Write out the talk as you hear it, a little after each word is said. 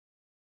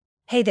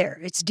Hey there,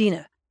 it's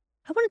Dina.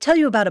 I want to tell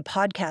you about a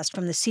podcast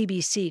from the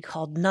CBC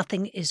called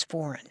Nothing is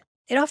Foreign.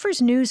 It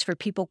offers news for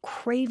people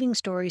craving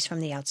stories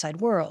from the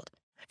outside world,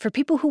 for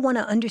people who want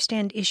to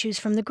understand issues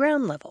from the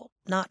ground level,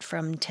 not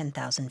from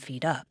 10,000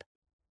 feet up.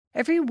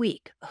 Every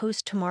week,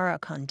 host Tamara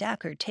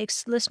Kondakar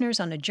takes listeners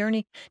on a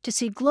journey to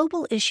see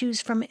global issues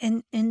from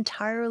an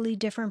entirely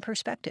different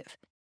perspective.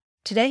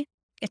 Today,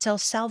 it's El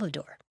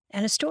Salvador,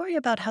 and a story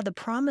about how the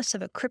promise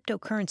of a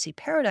cryptocurrency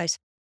paradise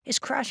is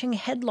crashing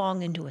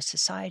headlong into a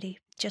society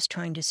just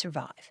trying to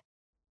survive.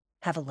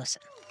 Have a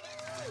listen.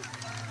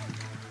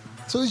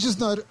 So it's just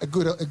not a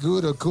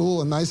good or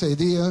cool, a nice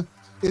idea.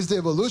 It's the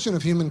evolution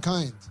of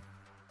humankind.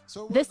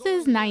 This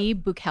is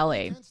Nayib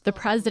Bukele, the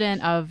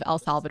president of El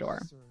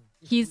Salvador.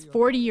 He's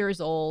 40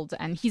 years old,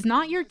 and he's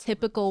not your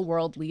typical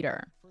world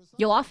leader.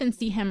 You'll often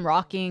see him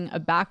rocking a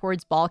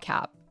backwards ball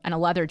cap and a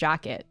leather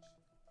jacket.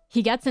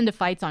 He gets into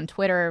fights on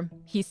Twitter.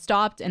 He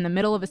stopped in the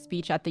middle of a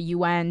speech at the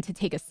UN to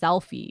take a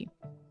selfie.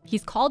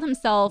 He's called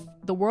himself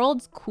the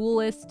world's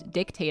coolest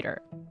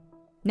dictator.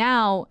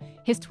 Now,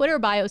 his Twitter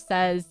bio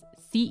says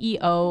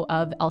CEO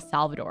of El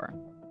Salvador.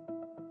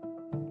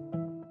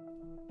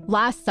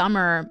 Last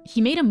summer, he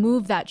made a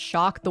move that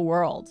shocked the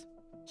world.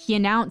 He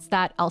announced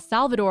that El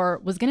Salvador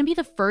was going to be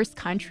the first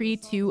country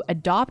to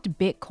adopt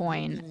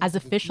Bitcoin as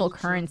official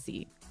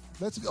currency.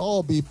 Let's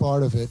all be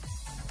part of it.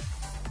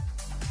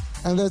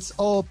 And let's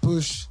all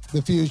push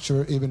the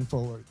future even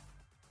forward.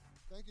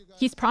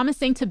 He's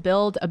promising to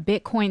build a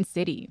Bitcoin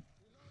city.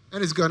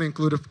 And it's going to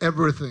include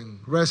everything: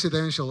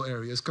 residential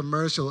areas,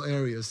 commercial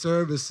areas,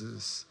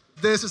 services.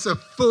 This is a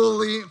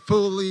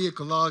fully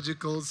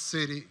ecological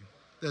city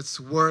that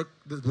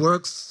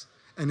works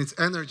and it's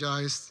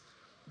energized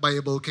by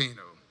a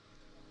volcano.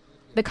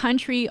 The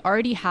country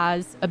already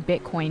has a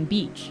Bitcoin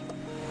beach.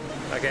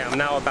 Okay, I'm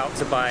now about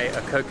to buy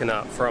a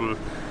coconut from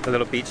a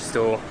little beach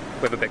store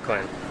with a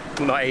Bitcoin.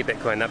 Not a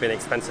Bitcoin, that'd be an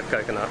expensive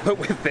coconut, but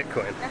with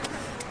Bitcoin.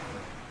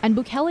 And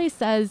Bukele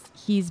says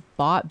he's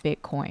bought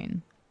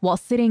Bitcoin while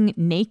sitting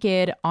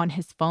naked on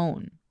his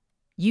phone,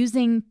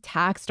 using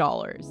tax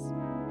dollars.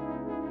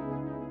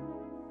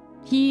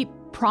 He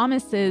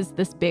promises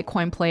this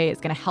Bitcoin play is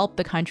going to help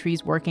the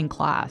country's working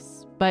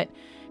class, but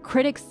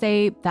critics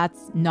say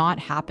that's not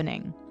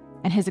happening,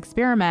 and his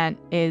experiment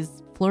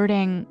is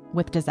flirting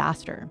with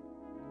disaster.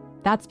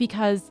 That's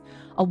because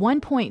a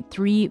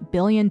 $1.3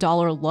 billion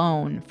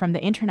loan from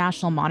the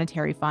International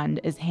Monetary Fund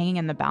is hanging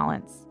in the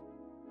balance.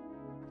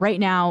 Right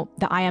now,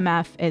 the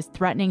IMF is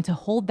threatening to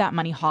hold that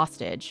money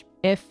hostage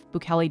if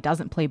Bukele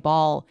doesn't play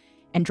ball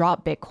and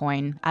drop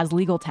Bitcoin as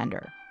legal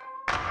tender.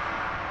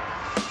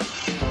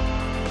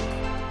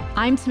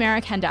 I'm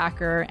Tamara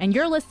Kondakar, and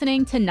you're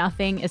listening to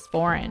Nothing is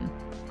Foreign.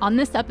 On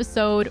this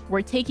episode,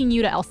 we're taking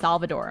you to El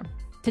Salvador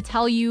to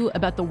tell you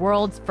about the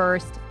world's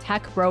first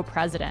tech bro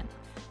president,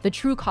 the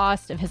true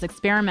cost of his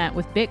experiment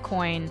with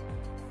Bitcoin,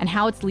 and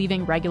how it's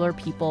leaving regular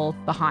people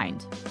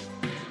behind.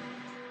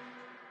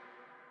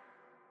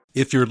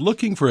 If you're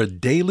looking for a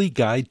daily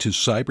guide to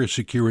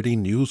cybersecurity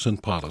news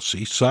and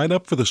policy, sign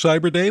up for the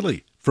Cyber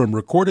Daily from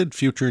Recorded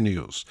Future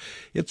News.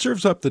 It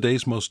serves up the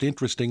day's most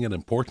interesting and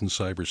important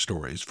cyber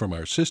stories from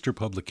our sister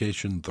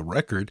publication, The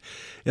Record,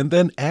 and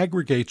then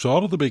aggregates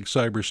all of the big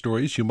cyber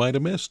stories you might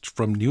have missed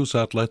from news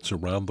outlets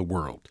around the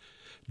world.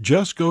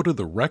 Just go to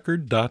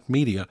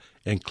therecord.media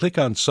and click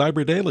on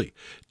Cyber Daily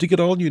to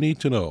get all you need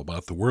to know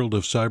about the world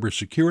of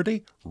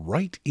cybersecurity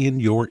right in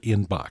your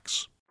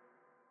inbox.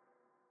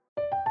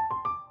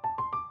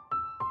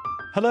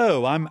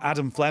 Hello, I'm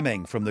Adam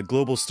Fleming from the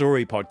Global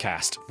Story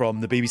podcast from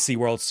the BBC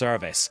World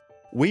Service.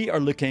 We are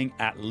looking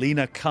at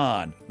Lina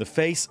Khan, the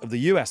face of the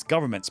US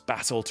government's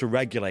battle to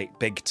regulate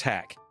big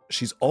tech.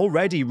 She's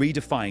already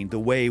redefined the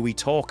way we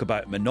talk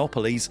about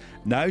monopolies.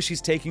 Now she's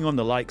taking on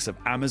the likes of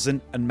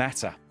Amazon and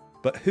Meta.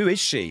 But who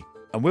is she,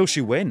 and will she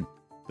win?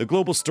 The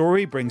Global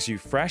Story brings you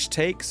fresh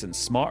takes and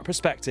smart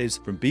perspectives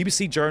from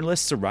BBC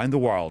journalists around the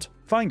world.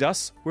 Find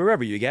us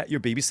wherever you get your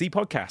BBC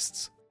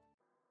podcasts.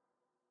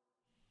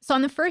 So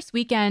on the first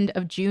weekend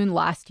of June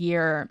last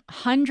year,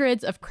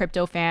 hundreds of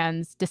crypto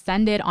fans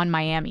descended on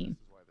Miami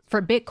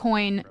for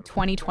Bitcoin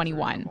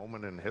 2021.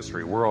 Moment in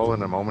history. We're all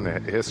in a moment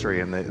in history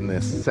in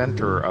the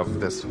center of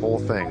this whole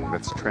thing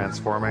that's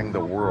transforming the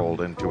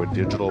world into a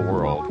digital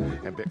world.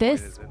 And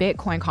This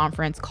Bitcoin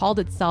conference called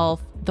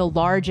itself the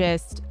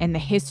largest in the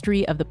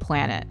history of the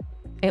planet.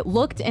 It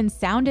looked and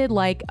sounded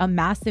like a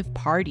massive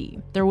party.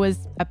 There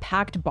was a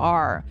packed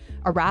bar,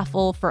 a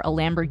raffle for a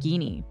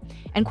Lamborghini,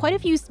 and quite a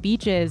few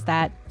speeches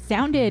that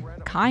sounded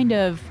kind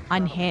of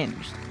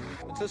unhinged.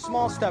 It's a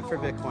small step for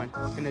Bitcoin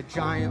and a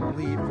giant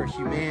leap for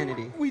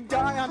humanity. We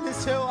die on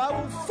this hill. I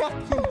will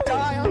fucking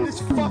die on this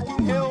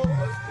fucking hill.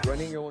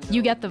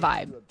 You get the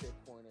vibe.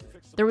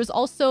 There was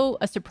also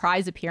a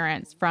surprise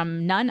appearance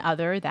from none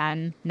other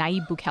than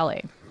Nayib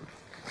Bukele.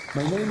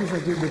 My name is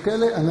Nayib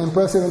Bukele, and I'm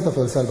president of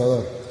El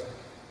Salvador.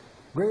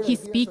 He's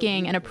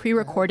speaking in a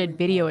pre-recorded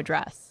video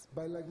address.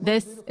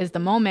 This is the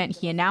moment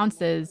he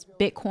announces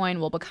Bitcoin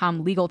will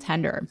become legal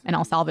tender in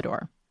El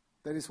Salvador.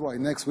 That is why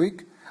next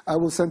week I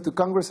will send to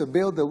Congress a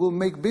bill that will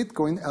make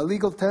Bitcoin a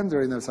legal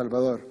tender in El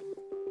Salvador.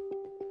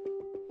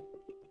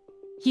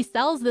 He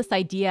sells this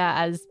idea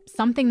as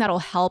something that'll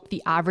help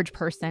the average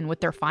person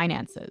with their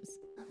finances.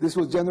 This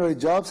will generate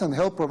jobs and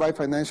help provide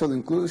financial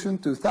inclusion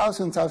to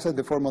thousands outside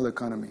the formal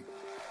economy.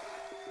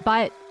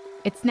 But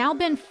it's now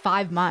been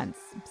 5 months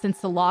since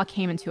the law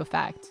came into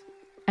effect.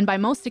 And by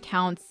most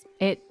accounts,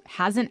 it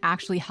hasn't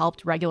actually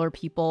helped regular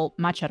people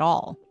much at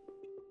all.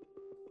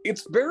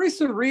 It's very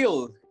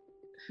surreal.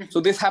 So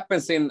this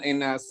happens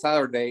in a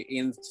Saturday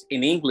in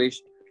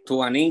English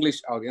to an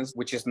English audience,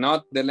 which is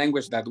not the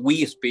language that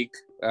we speak.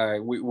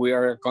 We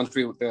are a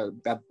country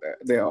that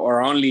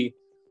our only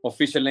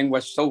official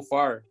language so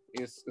far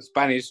is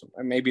Spanish.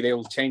 And maybe they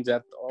will change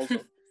that also.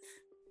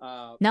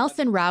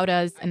 Nelson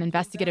Rauda is an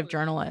investigative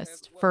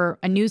journalist for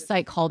a news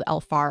site called El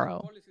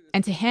Faro.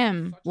 And to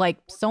him, like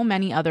so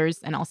many others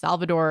in El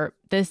Salvador,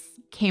 this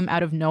came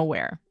out of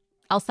nowhere.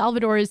 El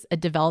Salvador is a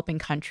developing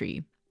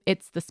country.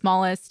 It's the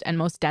smallest and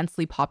most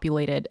densely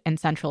populated in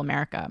Central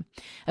America.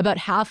 About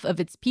half of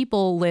its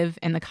people live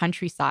in the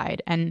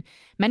countryside, and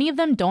many of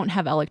them don't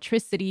have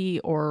electricity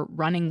or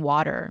running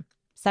water.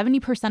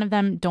 70% of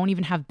them don't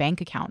even have bank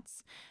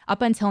accounts.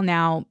 Up until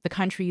now, the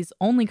country's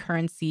only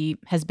currency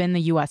has been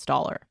the US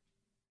dollar.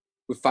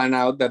 We found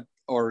out that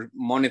our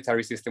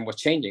monetary system was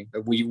changing,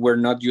 that we were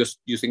not just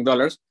using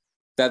dollars,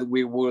 that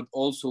we would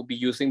also be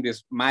using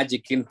this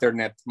magic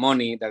internet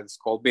money that is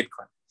called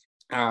Bitcoin.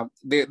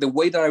 The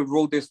way that I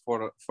wrote this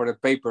for the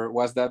paper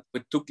was that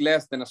it took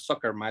less than a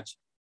soccer match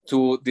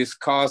to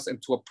discuss and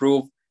to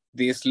approve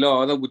this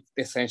law that would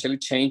essentially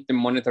change the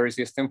monetary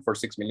system for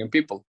 6 million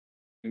people.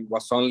 It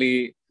was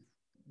only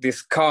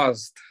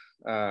discussed,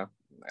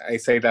 I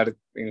say that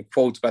in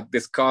quotes, but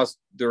discussed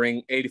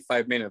during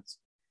 85 minutes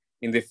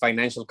in the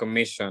Financial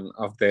Commission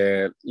of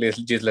the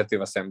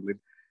Legislative Assembly.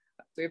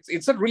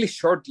 It's a really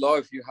short law.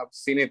 If you have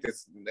seen it,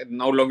 it's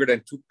no longer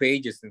than 2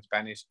 pages in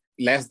Spanish,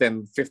 less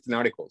than 15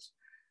 articles.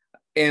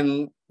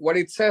 And what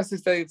it says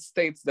is that it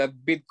states that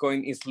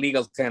Bitcoin is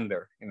legal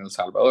tender in El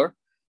Salvador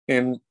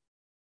and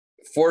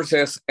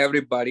forces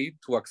everybody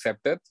to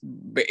accept it.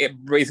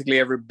 Basically,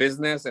 every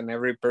business and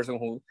every person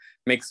who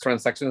makes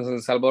transactions in El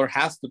Salvador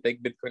has to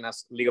take Bitcoin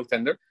as legal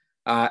tender.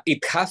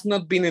 It has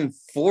not been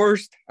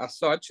enforced as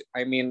such.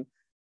 I mean,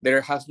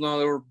 there has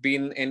never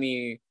been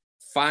any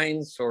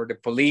fines or the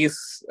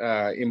police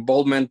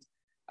involvement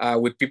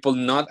with people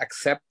not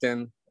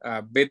accepting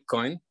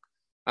Bitcoin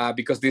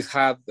because this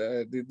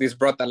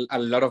brought a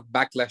lot of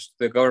backlash to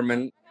the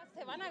government.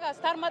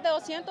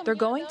 They're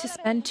going to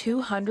spend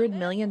 $200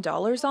 million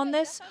on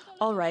this?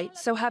 All right,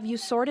 so have you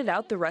sorted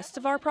out the rest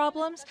of our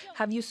problems?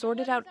 Have you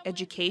sorted out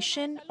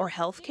education or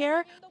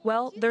healthcare?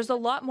 Well, there's a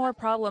lot more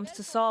problems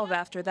to solve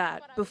after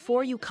that,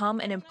 before you come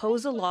and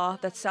impose a law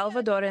that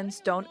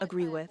Salvadorans don't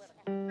agree with.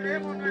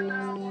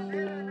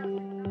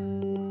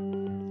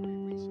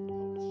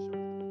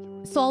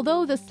 So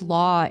although this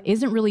law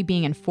isn't really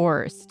being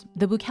enforced,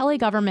 the Bukele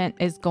government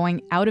is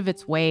going out of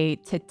its way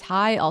to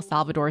tie El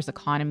Salvador's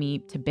economy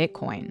to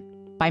Bitcoin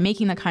by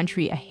making the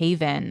country a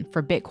haven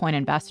for Bitcoin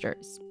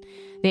investors.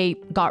 They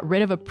got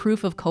rid of a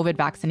proof of COVID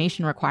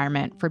vaccination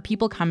requirement for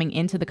people coming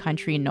into the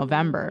country in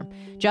November,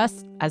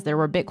 just as there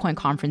were Bitcoin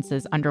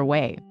conferences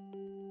underway.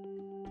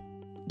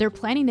 They're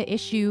planning to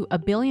issue a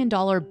 $1 billion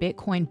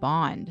Bitcoin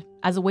bond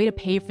as a way to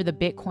pay for the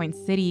Bitcoin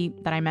city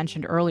that I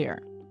mentioned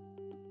earlier.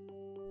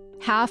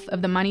 Half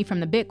of the money from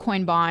the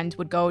Bitcoin bond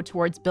would go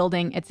towards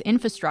building its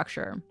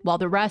infrastructure, while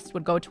the rest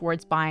would go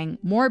towards buying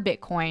more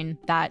Bitcoin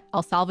that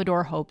El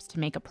Salvador hopes to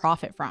make a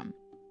profit from.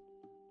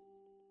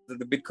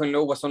 The Bitcoin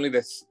law was only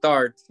the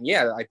start.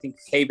 Yeah, I think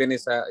haven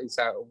is a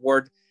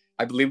word.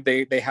 I believe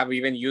they have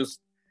even used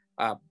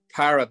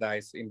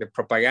paradise in the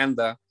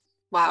propaganda.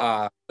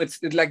 Wow. It's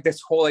like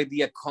this whole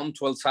idea, come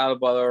to El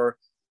Salvador,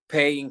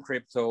 pay in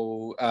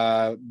crypto,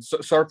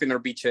 surf in our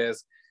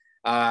beaches,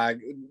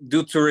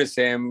 do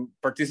tourism,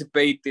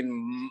 participate in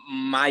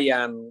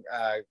Mayan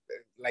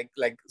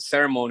like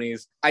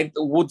ceremonies. I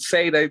would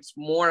say that it's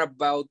more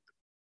about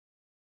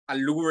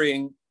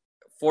alluring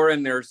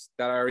foreigners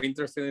that are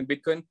interested in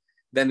Bitcoin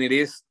than it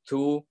is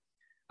to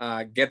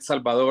get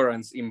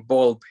Salvadorans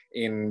involved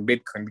in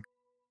Bitcoin.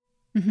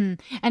 Mm-hmm.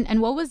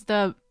 And what was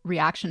the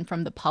reaction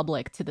from the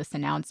public to this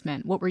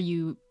announcement? What were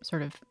you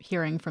sort of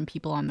hearing from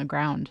people on the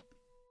ground?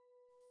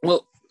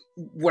 Well,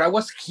 what I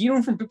was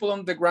hearing from people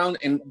on the ground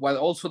and what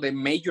also the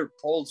major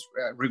polls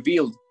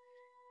revealed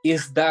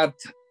is that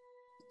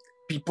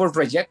people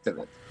rejected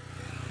it.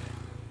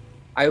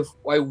 I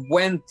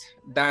went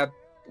that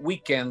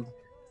weekend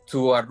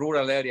to a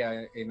rural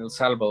area in El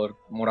Salvador,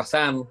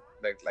 Morazán,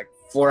 like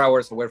 4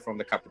 hours away from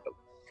the capital.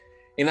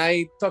 And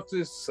I talked to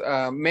this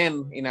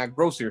man in a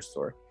grocery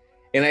store.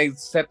 And I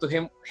said to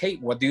him, hey,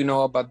 what do you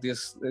know about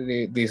this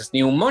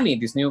new money,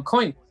 this new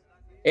coin?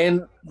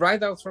 And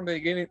right out from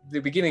the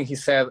beginning, he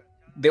said,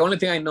 the only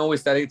thing I know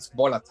is that it's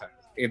volatile.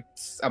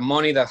 It's a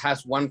money that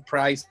has one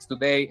price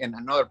today and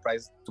another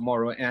price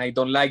tomorrow. And I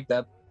don't like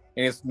that.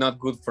 And it's not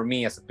good for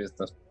me as a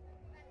business.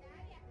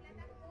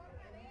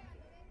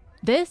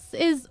 This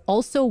is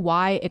also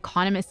why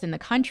economists in the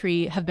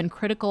country have been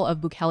critical of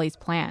Bukele's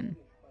plan.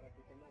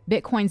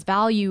 Bitcoin's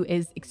value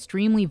is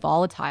extremely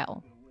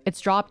volatile.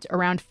 It's dropped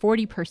around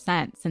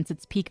 40% since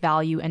its peak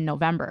value in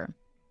November.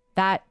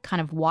 That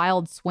kind of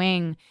wild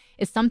swing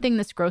is something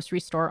this grocery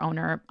store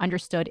owner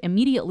understood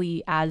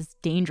immediately as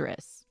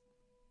dangerous.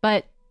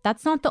 But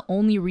that's not the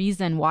only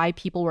reason why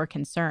people were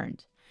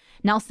concerned.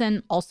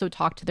 Nelson also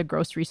talked to the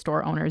grocery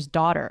store owner's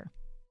daughter.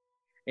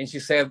 And she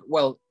said,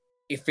 well,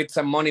 if it's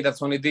a money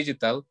that's only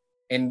digital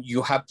and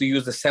you have to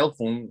use the cell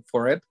phone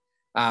for it,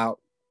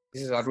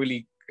 this is a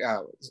really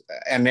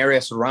an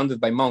area surrounded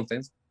by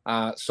mountains.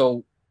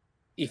 So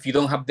if you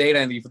don't have data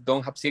and if you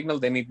don't have signal,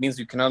 then it means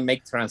you cannot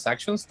make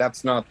transactions.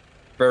 That's not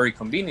very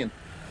convenient.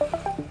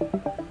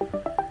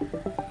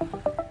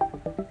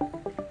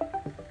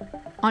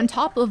 On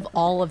top of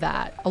all of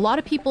that, a lot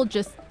of people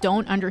just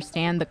don't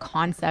understand the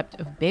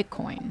concept of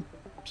Bitcoin.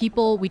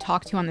 People we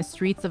talked to on the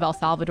streets of El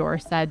Salvador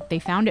said they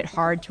found it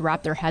hard to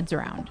wrap their heads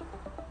around.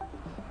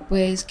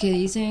 Well,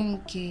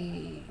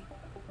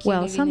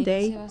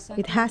 someday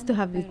it has to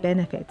have these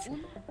benefits.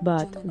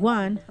 But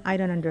 1, I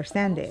don't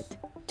understand it.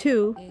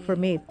 2, for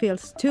me it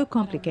feels too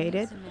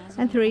complicated.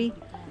 And 3,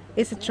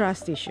 it's a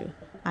trust issue.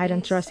 I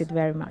don't trust it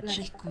very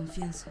much.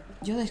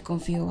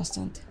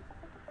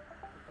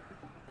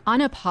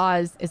 Ana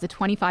Paz is a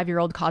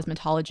 25-year-old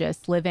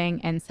cosmetologist living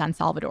in San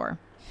Salvador.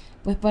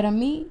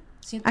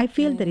 I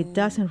feel that it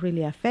doesn't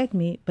really affect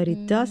me, but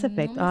it does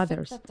affect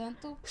others,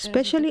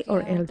 especially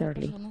our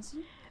elderly,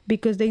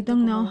 because they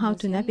don't know how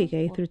to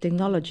navigate through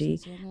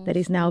technology that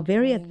is now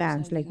very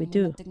advanced like we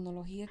do.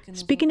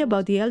 Speaking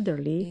about the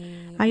elderly,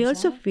 I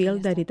also feel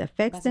that it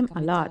affects them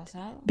a lot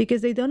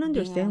because they don't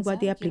understand what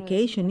the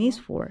application is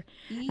for,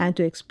 and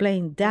to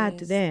explain that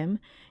to them,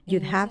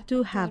 you'd have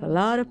to have a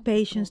lot of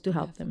patience to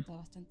help them.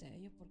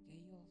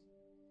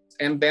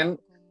 And then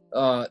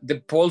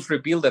the polls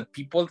revealed that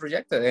people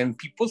rejected, and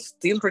people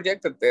still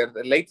rejected.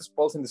 The latest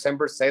polls in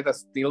December say that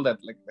still that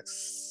like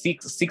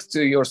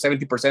 60 or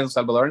 70% of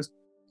Salvadorans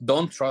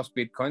don't trust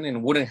Bitcoin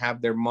and wouldn't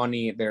have their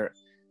money,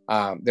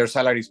 their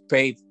salaries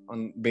paid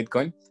on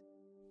Bitcoin.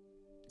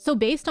 So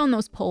based on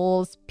those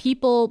polls,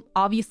 people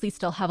obviously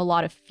still have a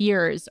lot of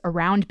fears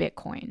around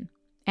Bitcoin.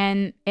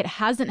 And it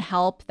hasn't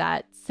helped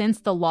that since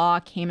the law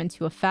came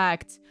into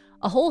effect,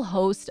 a whole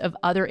host of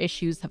other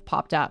issues have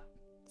popped up,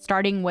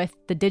 starting with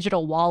the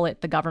digital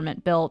wallet the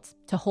government built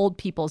to hold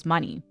people's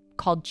money,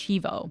 called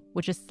Chivo,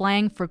 which is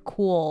slang for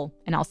cool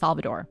in El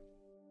Salvador.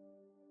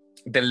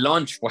 The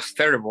launch was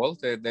terrible.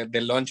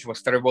 The launch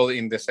was terrible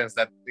in the sense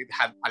that it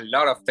had a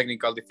lot of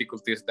technical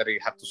difficulties that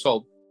it had to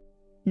solve.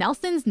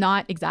 Nelson's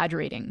not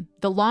exaggerating.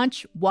 The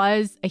launch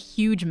was a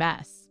huge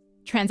mess.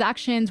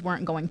 Transactions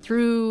weren't going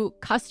through,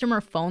 customer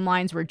phone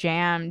lines were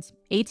jammed,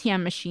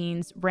 ATM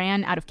machines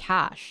ran out of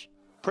cash.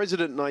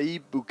 President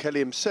Nayib Bukele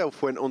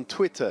himself went on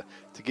Twitter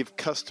to give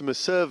customer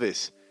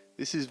service.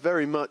 This is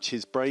very much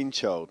his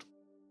brainchild.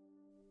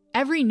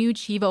 Every new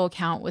Chivo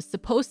account was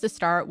supposed to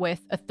start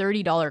with a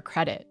 $30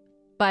 credit.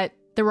 But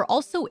there were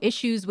also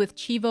issues with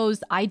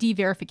Chivo's ID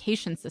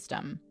verification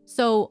system.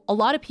 So a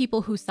lot of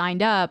people who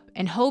signed up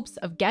in hopes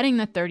of getting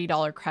the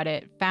 $30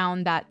 credit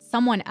found that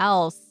someone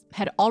else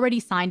had already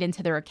signed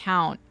into their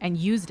account and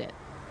used it.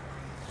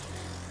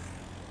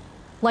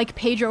 Like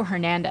Pedro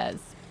Hernandez.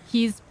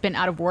 He's been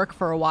out of work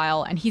for a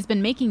while, and he's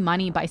been making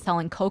money by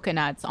selling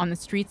coconuts on the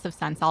streets of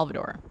San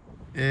Salvador.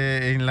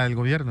 The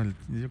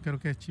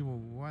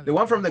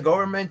one from the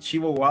government,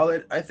 Chivo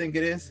Wallet, I think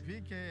it is.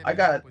 I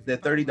got the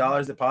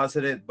 $30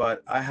 deposited,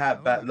 but I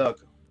had bad luck.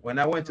 When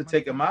I went to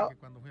take them out,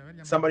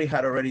 somebody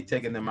had already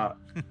taken them out.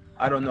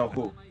 I don't know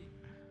who.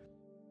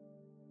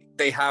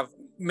 They have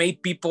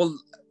made people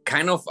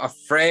kind of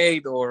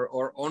afraid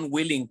or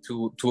unwilling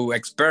to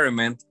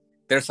experiment.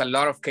 There's a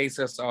lot of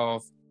cases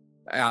of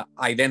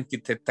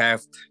identity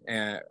theft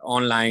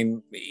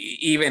online,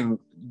 even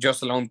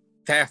just alone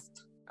theft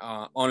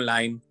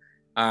online.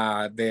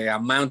 The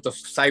amount of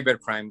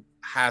cybercrime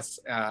has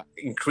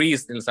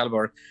increased in El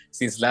Salvador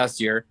since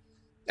last year,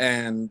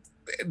 and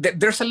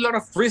there's a lot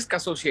of risk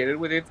associated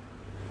with it.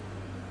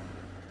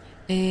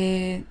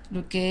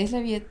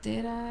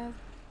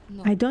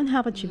 I don't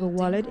have a Chivo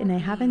wallet and I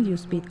haven't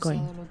used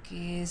Bitcoin.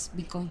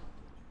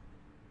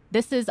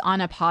 This is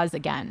Ana Paz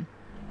again.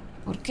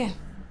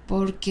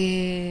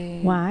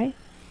 Why?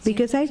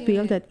 Because I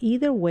feel that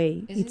either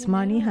way, its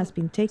money has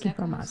been taken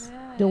from us,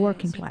 the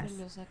working class,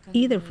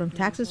 either from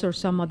taxes or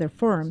some other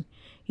form.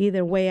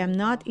 Either way, I'm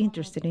not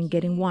interested in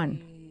getting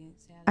one.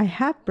 I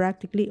have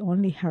practically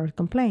only heard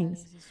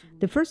complaints.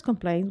 The first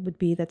complaint would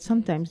be that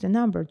sometimes the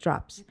number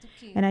drops,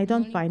 and I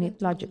don't find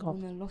it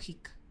logical.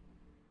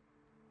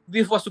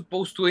 This was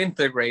supposed to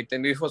integrate,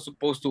 and this was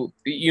supposed to,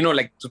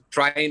 to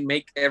try and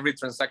make every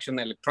transaction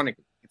electronic.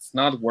 It's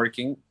not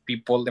working.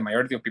 The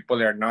majority of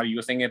people are not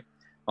using it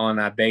on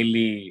a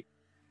daily,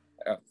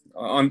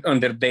 on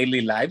their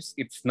daily lives.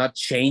 It's not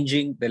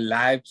changing the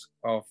lives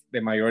of the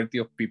majority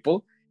of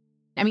people.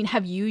 I mean,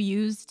 have you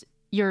used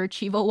your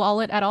Chivo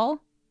wallet at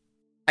all?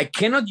 I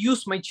cannot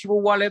use my Chivo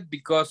wallet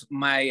because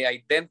my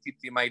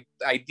identity, my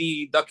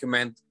ID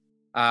document,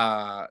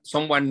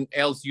 someone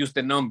else used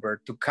the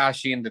number to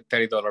cash in the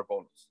 $30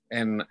 bonus.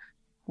 And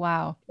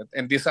wow.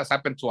 And this has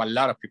happened to a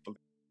lot of people.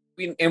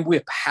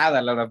 we've had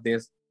a lot of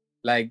this,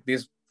 like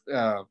this,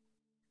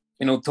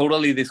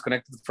 totally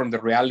disconnected from the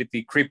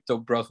reality crypto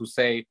bros who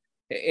say,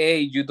 hey,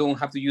 you don't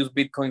have to use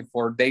Bitcoin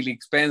for daily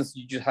expense.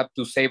 You just have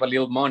to save a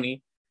little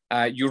money.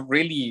 You're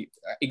really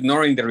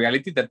ignoring the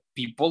reality that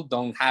people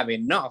don't have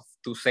enough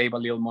to save a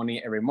little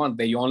money every month.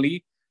 They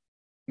only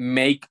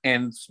make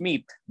ends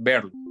meet,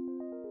 barely.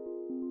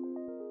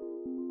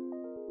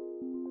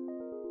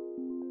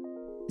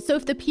 So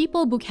if the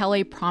people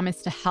Bukele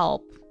promised to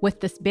help with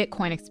this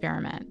Bitcoin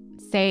experiment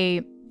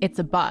say it's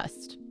a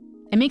bust,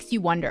 it makes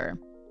you wonder,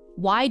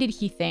 why did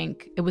he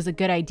think it was a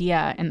good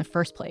idea in the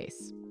first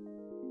place?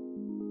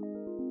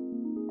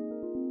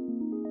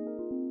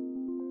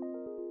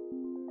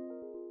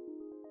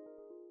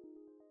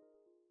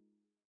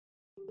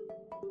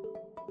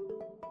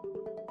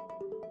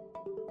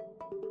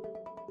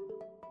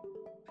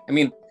 I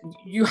mean,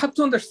 you have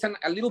to understand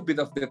a little bit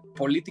of the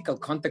political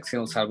context in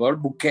El Salvador.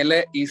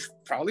 Bukele is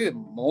probably the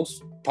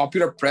most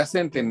popular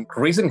president in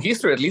recent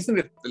history, at least in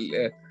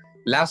the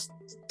last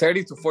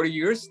 30 to 40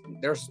 years.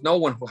 There's no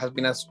one who has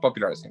been as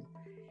popular as him.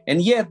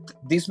 And yet,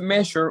 this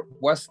measure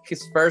was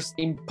his first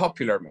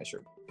unpopular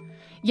measure.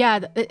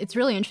 Yeah, it's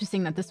really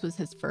interesting that this was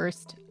his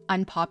first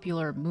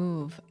unpopular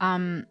move.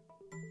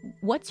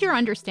 What's your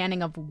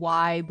understanding of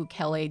why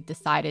Bukele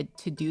decided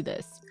to do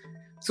this?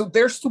 So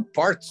there's two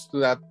parts to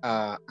that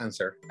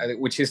answer,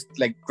 which is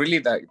like really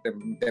the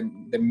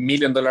 $1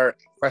 million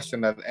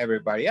question that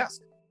everybody asks.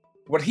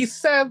 What he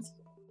said,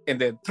 and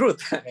the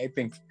truth, I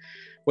think,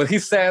 what he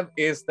said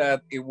is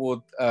that it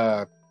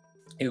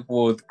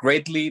would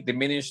greatly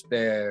diminish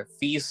the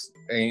fees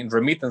in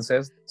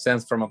remittances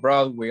sent from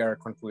abroad. We are a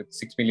country with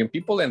 6 million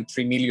people, and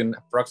 3 million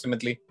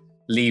approximately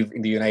live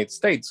in the United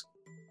States.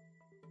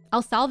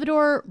 El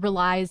Salvador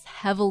relies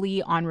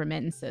heavily on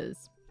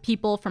remittances.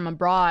 People from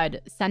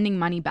abroad sending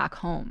money back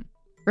home.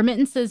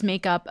 Remittances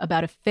make up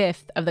about a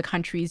fifth of the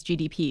country's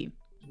GDP.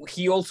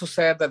 He also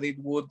said that it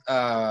would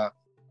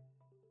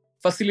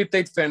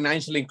facilitate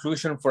financial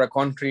inclusion for a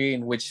country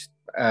in which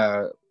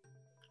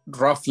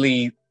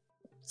roughly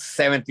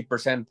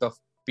 70% of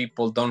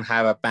people don't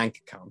have a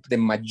bank account. The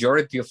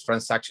majority of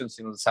transactions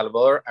in El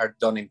Salvador are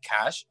done in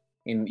cash,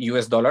 in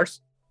US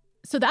dollars.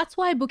 So that's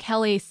why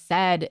Bukele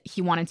said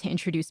he wanted to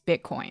introduce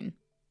Bitcoin.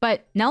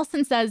 But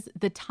Nelson says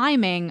the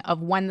timing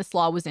of when this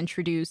law was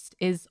introduced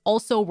is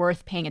also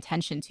worth paying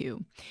attention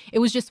to. It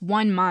was just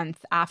 1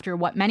 month after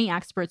what many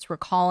experts were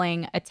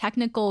calling a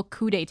technical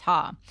coup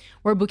d'etat,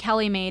 where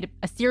Bukele made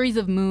a series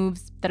of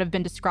moves that have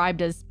been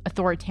described as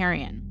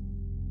authoritarian.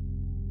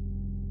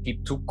 He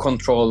took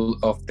control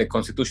of the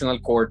Constitutional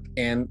Court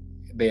and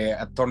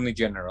the Attorney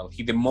General.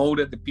 He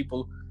demoted the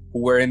people who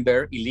were in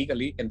there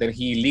illegally, and then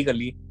he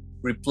illegally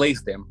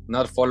replaced them,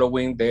 not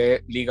following the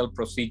legal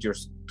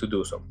procedures to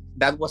do so.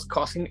 That was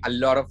causing a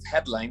lot of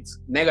headlines,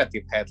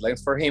 negative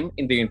headlines for him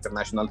in the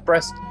international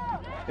press.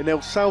 In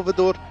El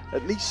Salvador,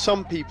 at least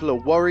some people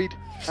are worried,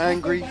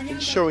 angry,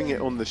 and showing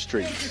it on the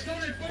streets.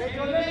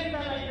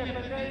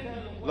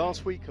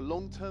 Last week, a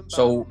long-term ban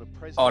So on the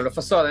president... all of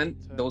a sudden,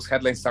 those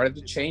headlines started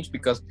to change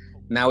because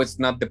now it's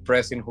not the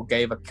president who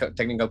gave a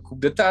technical coup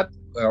d'etat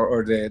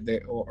or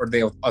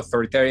the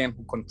authoritarian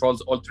who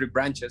controls all three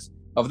branches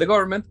of the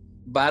government,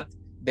 but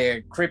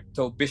the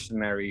crypto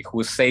visionary who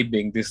is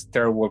saving this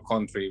terrible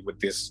country with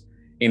this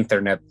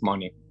internet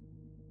money.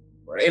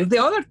 And the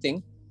other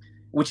thing,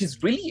 which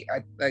is really,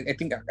 I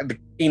think,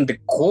 in the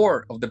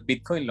core of the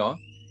Bitcoin law,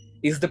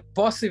 is the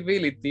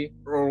possibility,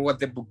 or what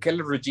the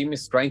Bukele regime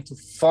is trying to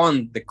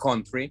fund the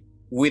country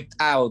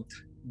without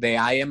the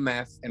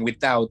IMF and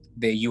without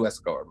the US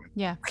government.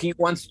 Yeah. He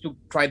wants to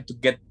try to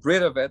get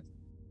rid of it,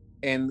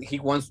 and he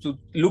wants to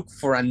look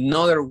for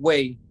another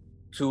way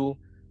to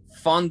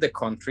fund the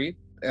country,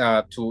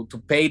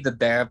 to pay the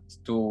debt,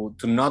 to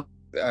not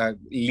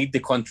lead the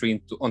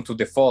country onto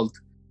default.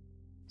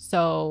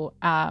 So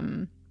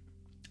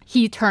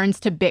he turns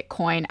to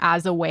Bitcoin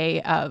as a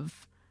way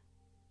of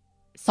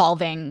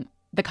solving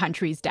the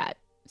country's debt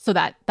so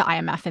that the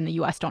IMF and the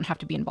US don't have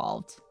to be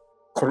involved.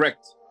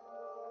 Correct.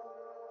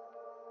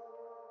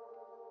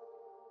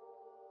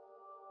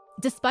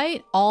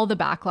 Despite all the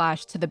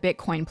backlash to the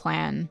Bitcoin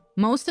plan,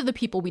 most of the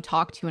people we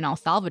talk to in El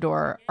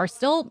Salvador are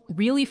still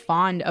really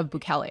fond of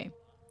Bukele.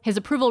 His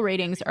approval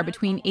ratings are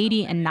between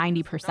 80 and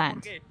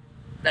 90%.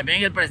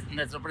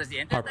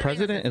 Our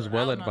president is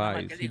well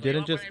advised. He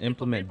didn't just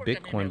implement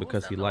Bitcoin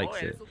because he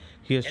likes it.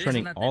 He is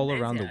trending all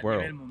around the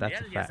world.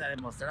 That's a fact.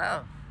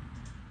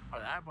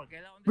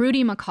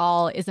 Rudy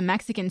McCall is a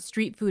Mexican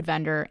street food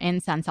vendor in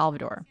San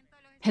Salvador.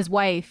 His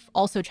wife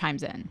also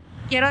chimes in.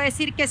 I'd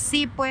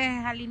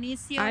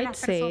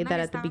say that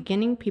at the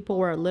beginning, people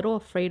were a little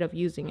afraid of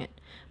using it.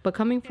 But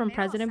coming from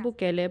President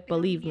Bukele,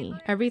 believe me,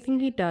 everything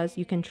he does,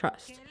 you can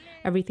trust.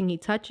 Everything he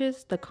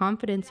touches, the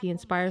confidence he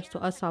inspires to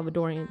us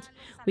Salvadorians,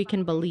 we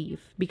can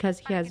believe. Because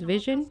he has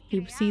vision,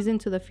 he sees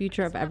into the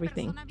future of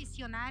everything.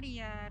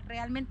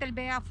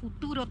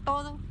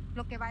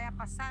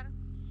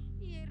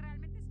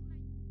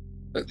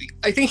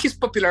 I think his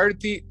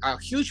popularity, a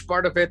huge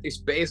part of it is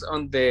based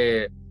on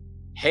the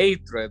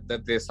hatred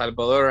that the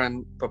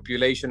Salvadoran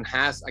population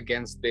has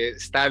against the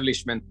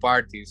establishment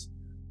parties,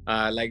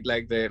 like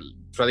the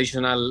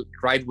traditional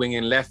right wing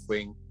and left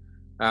wing,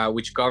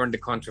 which governed the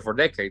country for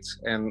decades.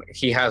 And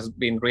he has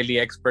been really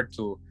expert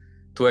to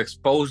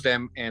expose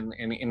them and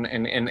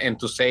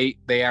to say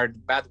they are the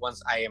bad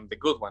ones, I am the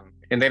good one.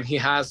 And then he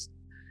has,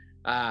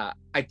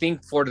 I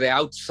think, for the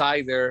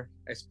outsider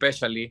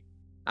especially,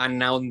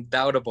 an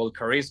undoubtable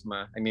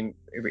charisma. I mean,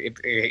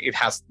 it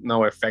has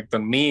no effect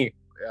on me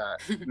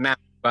now,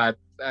 but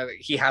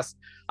he has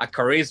a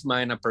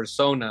charisma and a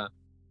persona,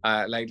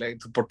 like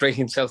to portray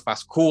himself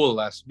as cool,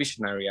 as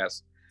visionary,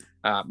 as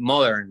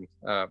modern.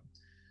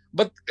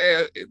 But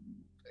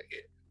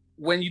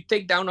when you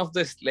take down of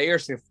these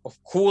layers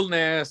of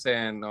coolness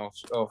and of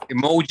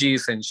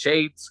emojis and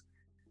shades,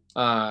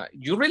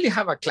 you really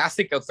have a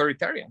classic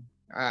authoritarian,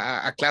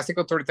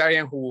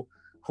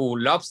 who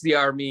loves the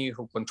army,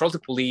 who controls the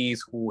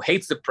police, who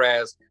hates the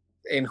press,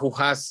 and who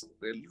has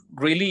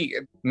really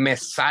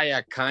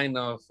messiah kind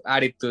of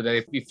attitude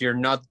that if you're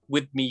not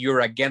with me,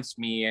 you're against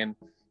me, and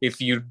if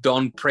you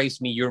don't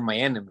praise me, you're my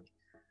enemy.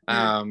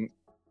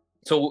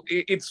 So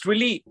it's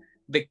really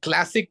the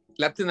classic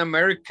Latin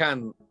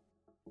American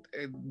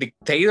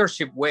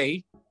dictatorship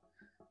way,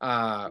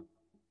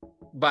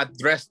 but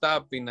dressed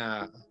up in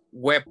a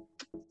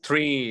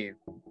Web3,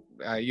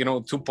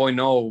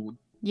 2.0.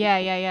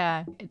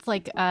 Yeah. It's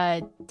like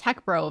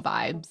tech bro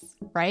vibes,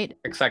 right?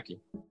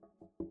 Exactly.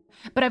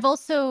 But I've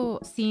also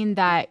seen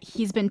that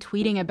he's been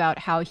tweeting about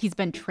how he's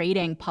been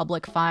trading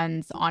public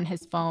funds on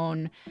his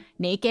phone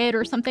naked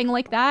or something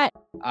like that.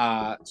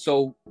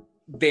 So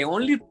the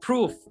only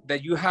proof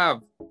that you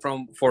have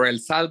for El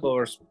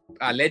Salvador's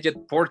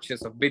alleged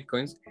purchase of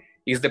Bitcoins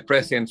is the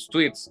president's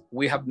tweets.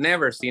 We have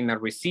never seen a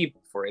receipt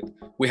for it.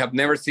 We have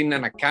never seen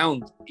an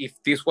account. If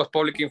this was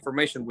public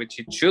information, which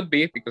it should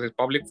be because it's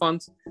public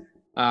funds,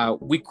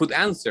 we could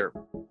answer.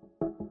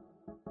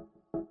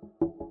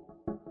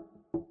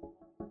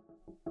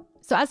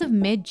 So as of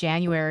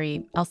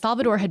mid-January, El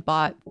Salvador had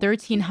bought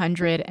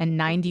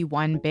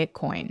 1,391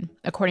 Bitcoin,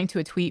 according to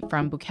a tweet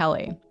from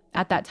Bukele.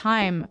 At that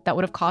time, that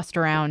would have cost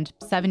around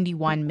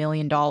 $71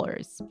 million.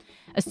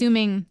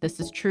 Assuming this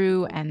is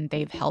true and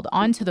they've held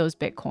on to those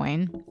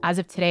Bitcoin, as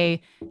of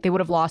today, they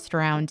would have lost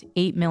around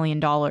 $8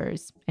 million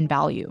in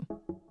value.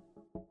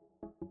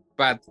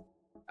 But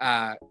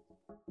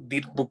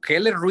did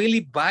Bukele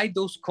really buy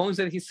those coins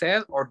that he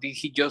said, or did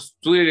he just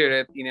tweet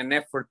it in an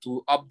effort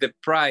to up the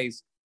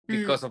price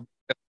because of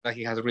that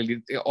he has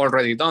really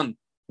already done?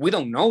 We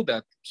don't know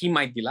that. He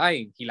might be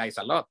lying. He lies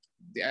a lot.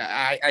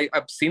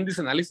 I've seen this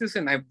analysis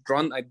and I've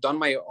done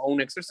my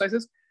own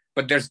exercises,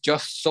 but there's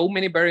just so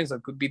many variants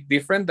that could be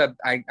different that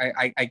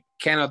I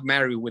cannot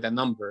marry with a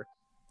number.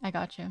 I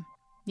got you.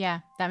 Yeah,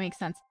 that makes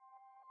sense.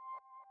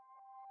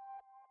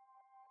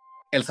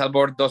 El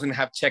Salvador doesn't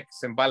have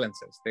checks and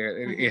balances.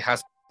 It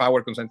has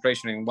power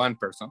concentration in one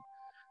person.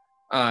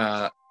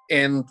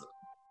 And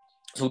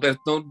so there's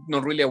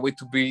not really a way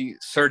to be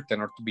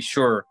certain or to be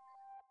sure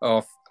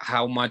of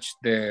how much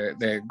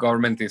the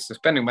government is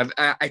spending. But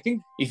I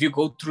think if you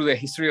go through the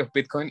history of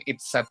Bitcoin,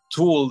 it's a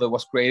tool that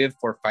was created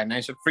for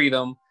financial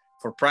freedom,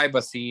 for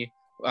privacy,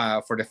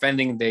 for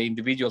defending the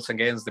individuals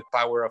against the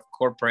power of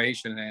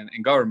corporations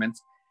and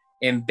governments.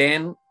 And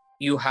then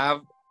you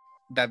have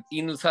that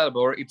in El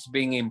Salvador, it's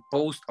being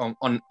imposed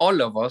on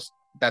all of us,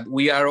 that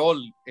we are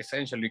all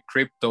essentially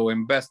crypto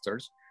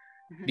investors,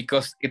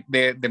 because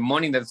the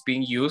money that's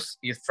being used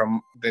is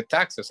from the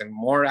taxes, and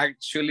more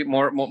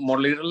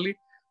literally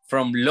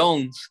from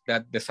loans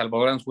that the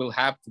Salvadorans will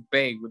have to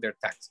pay with their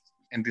taxes.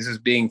 And this is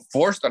being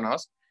forced on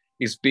us.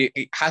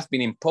 It has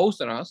been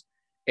imposed on us,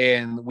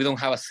 and we don't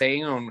have a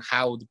say on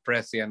how the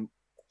president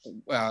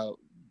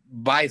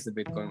buys the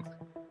Bitcoin.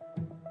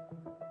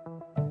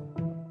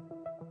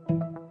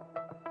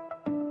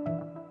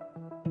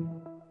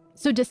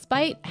 So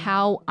despite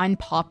how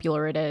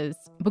unpopular it is,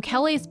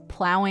 Bukele is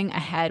plowing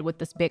ahead with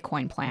this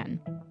Bitcoin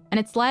plan. And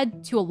it's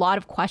led to a lot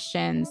of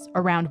questions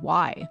around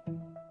why.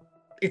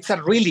 It's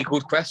a really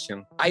good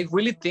question. I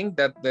really think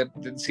that the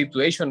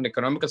situation, the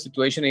economical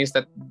situation, is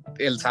that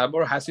El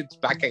Salvador has its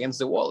back against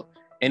the wall,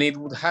 and it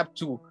would have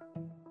to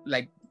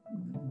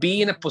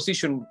be in a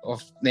position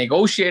of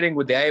negotiating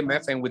with the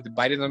IMF and with the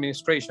Biden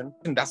administration,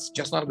 and that's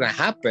just not going to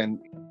happen.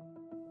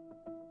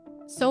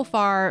 So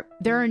far,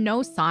 there are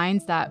no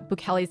signs that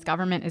Bukele's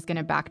government is going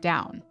to back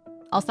down.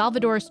 El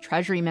Salvador's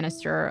Treasury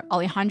Minister,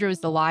 Alejandro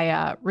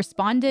Zelaya,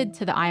 responded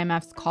to the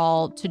IMF's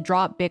call to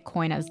drop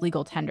Bitcoin as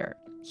legal tender.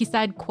 He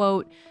said,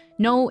 quote,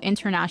 "No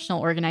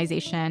international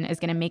organization is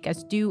going to make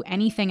us do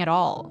anything at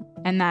all,"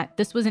 and that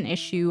this was an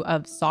issue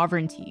of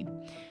sovereignty.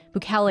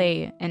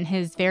 Bukele, in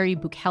his very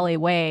Bukele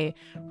way,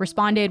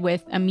 responded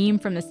with a meme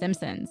from The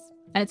Simpsons.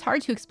 And it's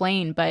hard to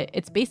explain, but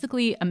it's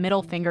basically a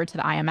middle finger to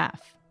the IMF.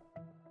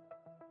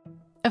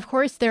 Of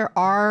course, there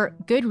are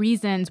good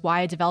reasons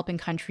why a developing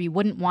country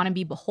wouldn't want to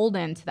be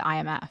beholden to the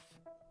IMF.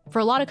 For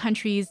a lot of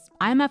countries,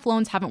 IMF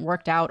loans haven't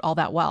worked out all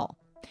that well.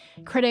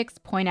 Critics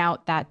point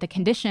out that the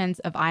conditions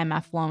of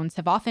IMF loans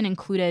have often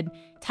included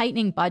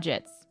tightening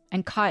budgets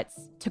and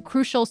cuts to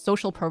crucial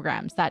social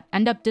programs that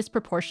end up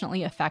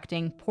disproportionately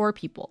affecting poor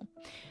people.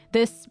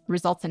 This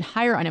results in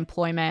higher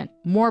unemployment,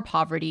 more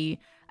poverty,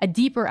 a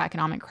deeper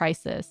economic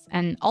crisis,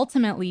 and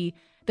ultimately,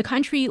 the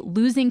country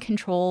losing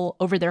control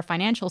over their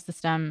financial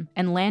system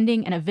and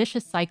landing in a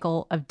vicious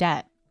cycle of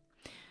debt.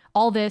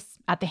 All this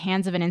at the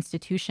hands of an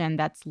institution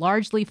that's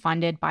largely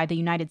funded by the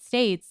United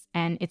States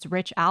and its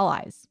rich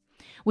allies,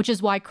 which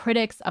is why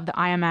critics of the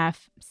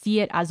IMF see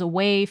it as a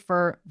way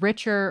for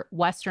richer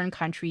Western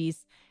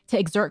countries to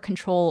exert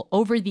control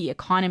over the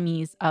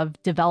economies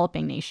of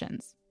developing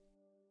nations.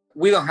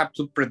 We don't have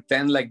to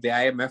pretend like the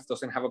IMF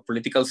doesn't have a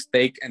political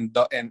stake and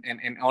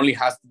only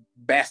has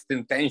best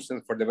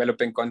intentions for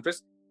developing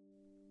countries.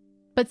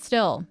 But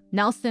still,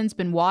 Nelson's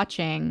been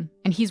watching,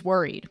 and he's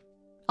worried.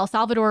 El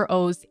Salvador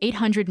owes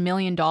 $800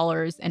 million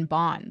in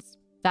bonds.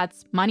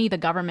 That's money the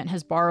government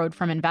has borrowed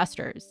from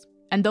investors,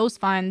 and those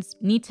funds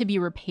need to be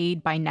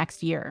repaid by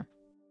next year.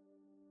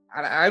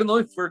 I don't know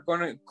if we're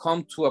going to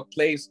come to a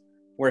place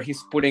where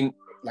he's putting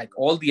like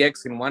all the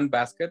eggs in one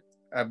basket,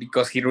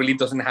 because he really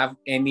doesn't have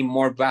any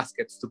more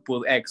baskets to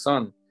put eggs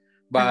on.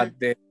 But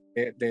the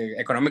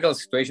economical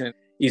situation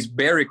is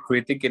very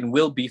critical and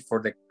will be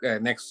for the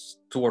next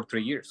 2 or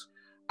 3 years.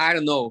 I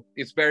don't know.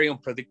 It's very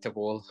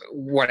unpredictable.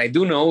 What I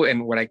do know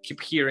and what I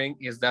keep hearing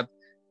is that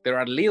there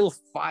are little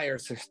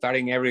fires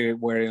starting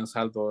everywhere in El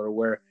Salvador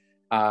where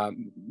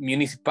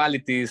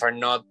municipalities are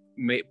not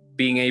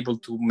being able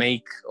to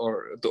make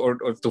or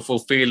to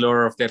fulfill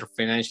all of their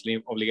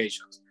financial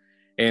obligations.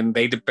 And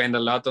they depend a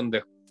lot on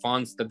the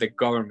funds that the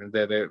government,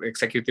 the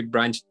executive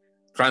branch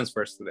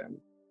transfers to them.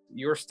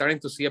 You're starting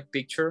to see a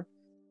picture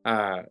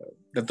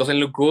that doesn't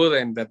look good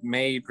and that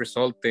may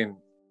result in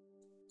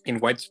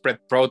widespread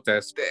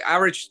protests. The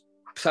average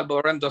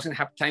Salvadoran doesn't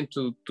have time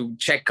to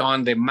check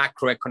on the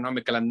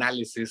macroeconomical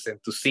analysis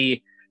and to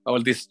see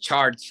all these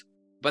charts,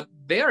 but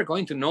they are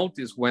going to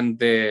notice when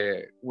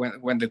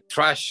the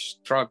trash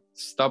truck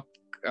stop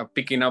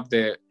picking up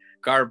the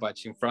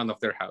garbage in front of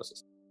their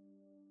houses.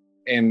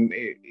 And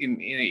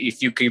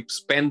if you keep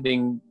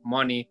spending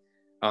money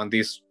on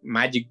these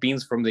magic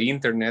beans from the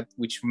internet,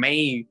 which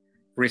may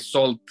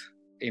result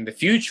in the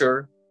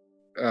future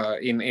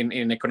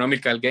in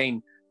economical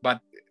gain, but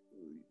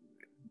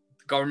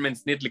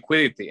governments need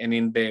liquidity, and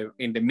in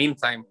the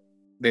meantime,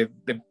 the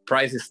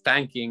price is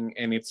tanking,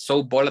 and it's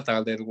so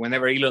volatile that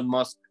whenever Elon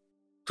Musk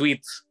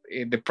tweets,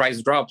 the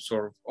price drops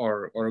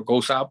or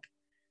goes up.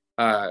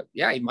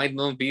 It might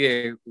not be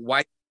a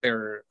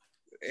wider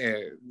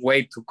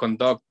way to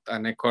conduct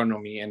an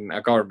economy and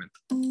a government.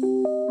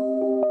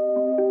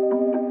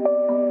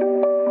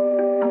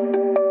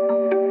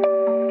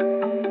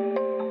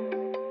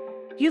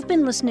 You've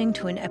been listening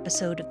to an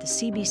episode of the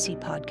CBC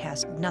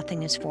podcast,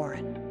 Nothing is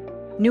Foreign.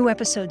 New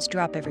episodes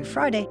drop every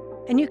Friday,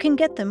 and you can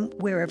get them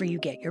wherever you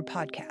get your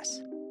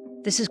podcasts.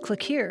 This is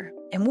Click Here,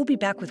 and we'll be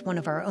back with one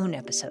of our own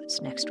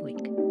episodes next week.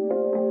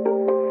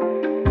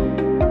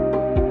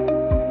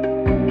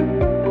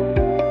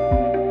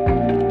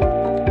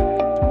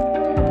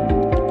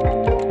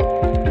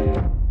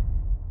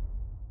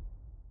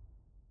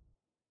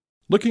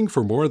 Looking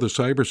for more of the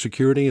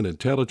cybersecurity and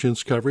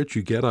intelligence coverage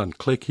you get on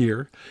Click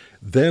Here?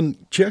 Then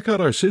check out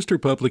our sister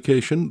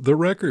publication, The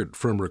Record,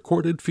 from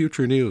Recorded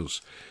Future News.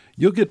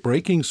 You'll get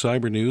breaking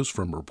cyber news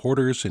from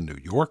reporters in New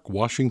York,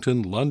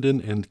 Washington, London,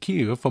 and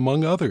Kyiv,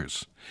 among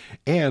others.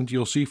 And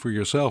you'll see for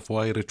yourself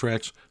why it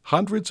attracts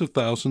hundreds of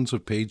thousands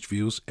of page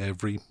views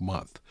every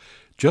month.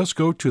 Just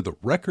go to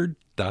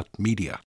therecord.media.